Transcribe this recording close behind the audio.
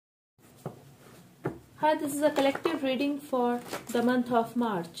Hi, this is a collective reading for the month of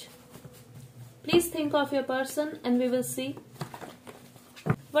March. Please think of your person and we will see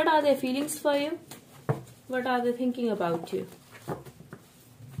what are their feelings for you, what are they thinking about you.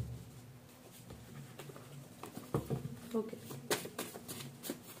 Okay.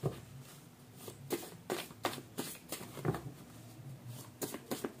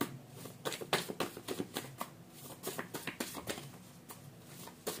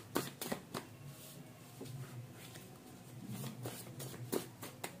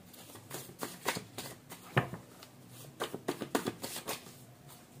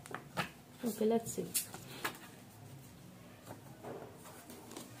 Okay, let's see.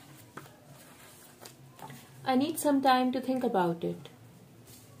 I need some time to think about it.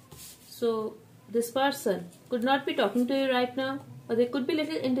 So, this person could not be talking to you right now, or they could be a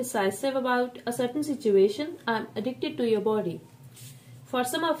little indecisive about a certain situation. I'm addicted to your body. For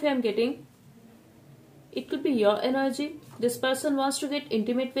some of you, I'm getting, it could be your energy. This person wants to get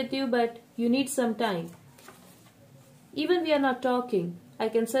intimate with you, but you need some time. Even we are not talking, I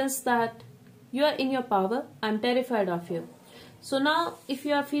can sense that you are in your power. I'm terrified of you. So now, if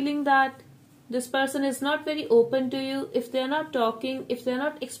you are feeling that this person is not very open to you, if they are not talking, if they are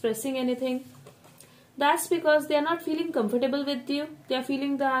not expressing anything, that's because they are not feeling comfortable with you. They are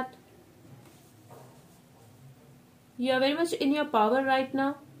feeling that you are very much in your power right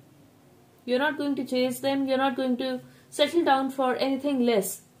now. You're not going to chase them. You're not going to settle down for anything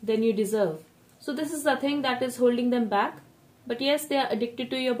less than you deserve. So this is the thing that is holding them back. But yes, they are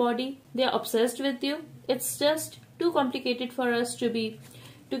addicted to your body. They are obsessed with you. It's just too complicated for us to be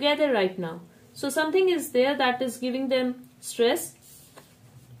together right now. So something is there that is giving them stress.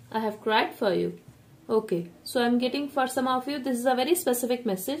 I have cried for you. Okay, so I'm getting for some of you, this is a very specific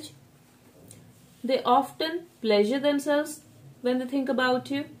message. They often pleasure themselves when they think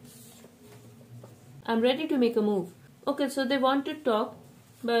about you. I'm ready to make a move. Okay, so they want to talk,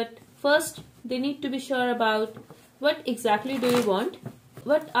 but first they need to be sure about what exactly do you want,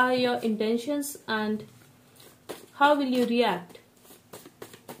 what are your intentions, and how will you react.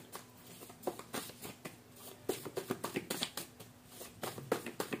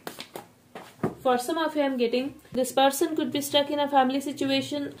 For some of you, I'm getting this person could be stuck in a family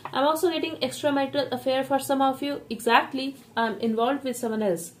situation. I'm also getting extramarital affair for some of you. Exactly, I'm involved with someone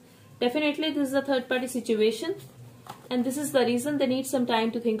else. Definitely, this is a third party situation, and this is the reason they need some time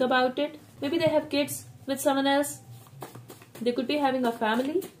to think about it. Maybe they have kids with someone else. They could be having a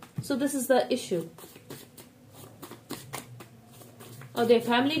family. So this is the issue. Or their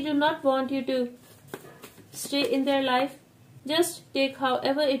family do not want you to stay in their life. Just take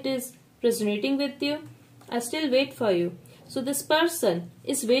however it is resonating with you. I still wait for you. So this person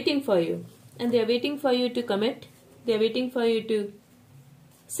is waiting for you. And they are waiting for you to commit. They are waiting for you to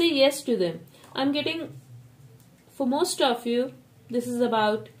say yes to them. I'm getting, for most of you, this is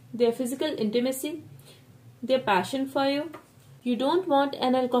about their physical intimacy, their passion for you. You don't want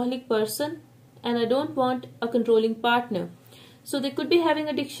an alcoholic person, and I don't want a controlling partner. So they could be having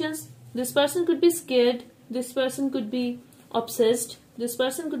addictions. This person could be scared. This person could be obsessed. This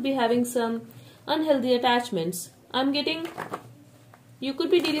person could be having some unhealthy attachments. I'm getting, you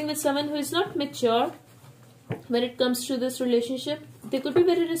could be dealing with someone who is not mature when it comes to this relationship. They could be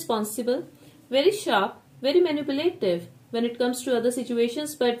very responsible, very sharp, very manipulative when it comes to other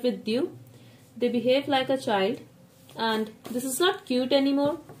situations, but with you, they behave like a child. And this is not cute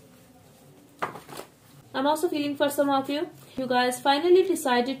anymore. I'm also feeling for some of you, you guys finally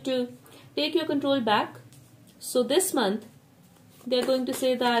decided to take your control back. So this month, they're going to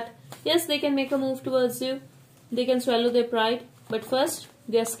say that, yes, they can make a move towards you. They can swallow their pride. But first,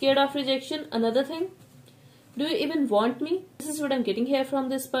 they're scared of rejection. Another thing, do you even want me? This is what I'm getting here from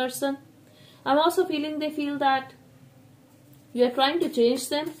this person. I'm also feeling they feel that you are trying to change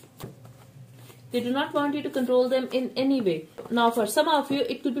them. They do not want you to control them in any way. Now for some of you,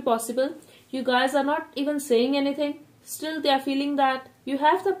 it could be possible. You guys are not even saying anything. Still they are feeling that you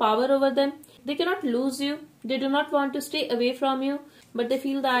have the power over them. They cannot lose you. They do not want to stay away from you. But they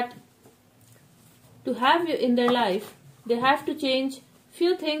feel that to have you in their life, they have to change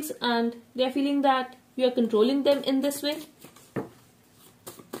few things, and they are feeling that you are controlling them in this way.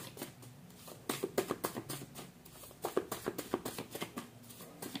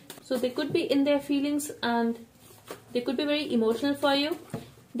 So they could be in their feelings and they could be very emotional for you.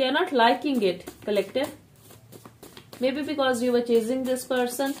 They are not liking it, collective. Maybe because you were chasing this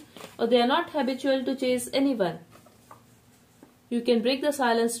person, or they are not habitual to chase anyone. You can break the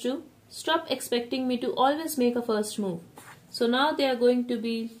silence too. Stop expecting me to always make a first move. So now they are going to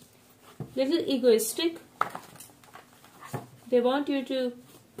be little egoistic. They want you to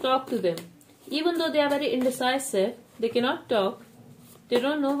talk to them. Even though they are very indecisive, they cannot talk, they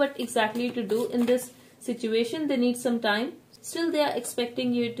don't know what exactly to do in this situation, they need some time, still they are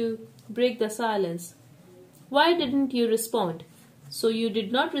expecting you to break the silence. Why didn't you respond? So you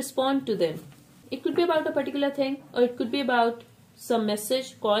did not respond to them. It could be about a particular thing, or it could be about some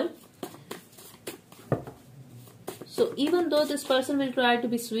message, call. So even though this person will try to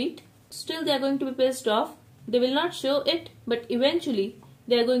be sweet, still they are going to be pissed off. They will not show it, but eventually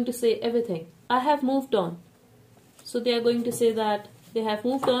they are going to say everything. I have moved on. So they are going to say that they have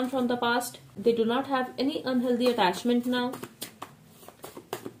moved on from the past. They do not have any unhealthy attachment now.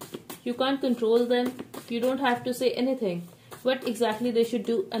 You can't control them. You don't have to say anything. What exactly they should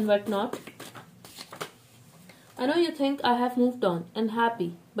do and what not. I know you think I have moved on and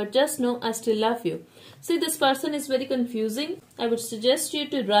happy, but just know I still love you. See, this person is very confusing. I would suggest you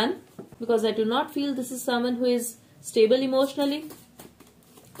to run because I do not feel this is someone who is stable emotionally.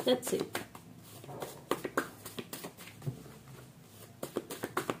 Let's see.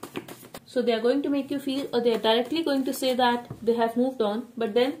 So they are going to make you feel, or they are directly going to say that they have moved on,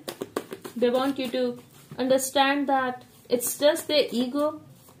 but then they want you to understand that it's just their ego.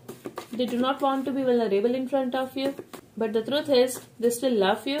 They do not want to be vulnerable in front of you. But the truth is, they still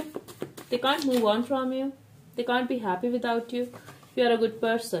love you. They can't move on from you. They can't be happy without you. You are a good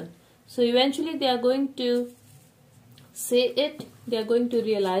person. So eventually they are going to say it. They are going to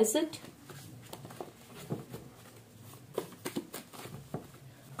realize it.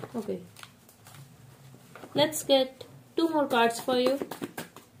 Okay. Let's get 2 more cards for you.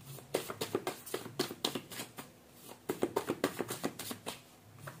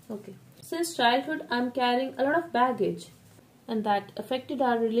 Okay. Since childhood, I'm carrying a lot of baggage, and that affected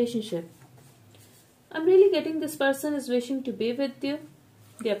our relationship. I'm really getting this person is wishing to be with you.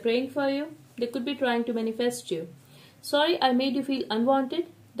 They are praying for you. They could be trying to manifest you. Sorry, I made you feel unwanted.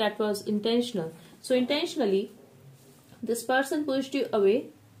 That was intentional. So intentionally, this person pushed you away.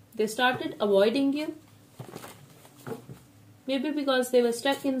 They started avoiding you. Maybe because they were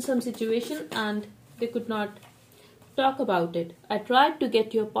stuck in some situation and they could not talk about it. I tried to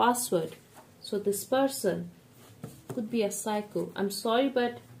get your password. So this person could be a psycho. I'm sorry,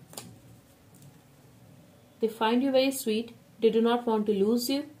 but they find you very sweet. They do not want to lose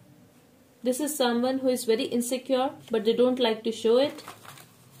you. This is someone who is very insecure, but they don't like to show it.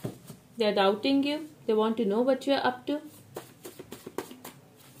 They are doubting you. They want to know what you are up to.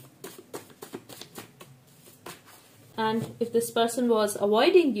 And if this person was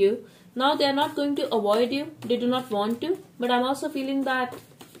avoiding you, now they are not going to avoid you. They do not want to. But I'm also feeling that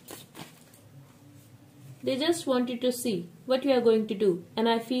they just wanted to see what you are going to do. And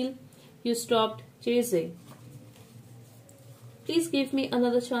I feel you stopped chasing. Please give me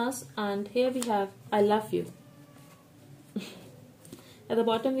another chance. And here we have, I love you. At the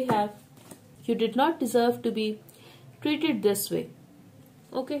bottom we have, you did not deserve to be treated this way.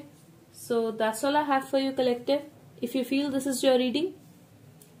 Okay. So that's all I have for you, collective. If you feel this is your reading,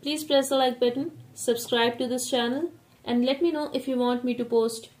 please press the like button, subscribe to this channel, and let me know if you want me to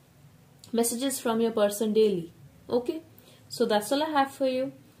post messages from your person daily. Okay, so that's all I have for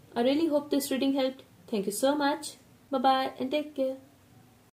you. I really hope this reading helped. Thank you so much. Bye bye and take care.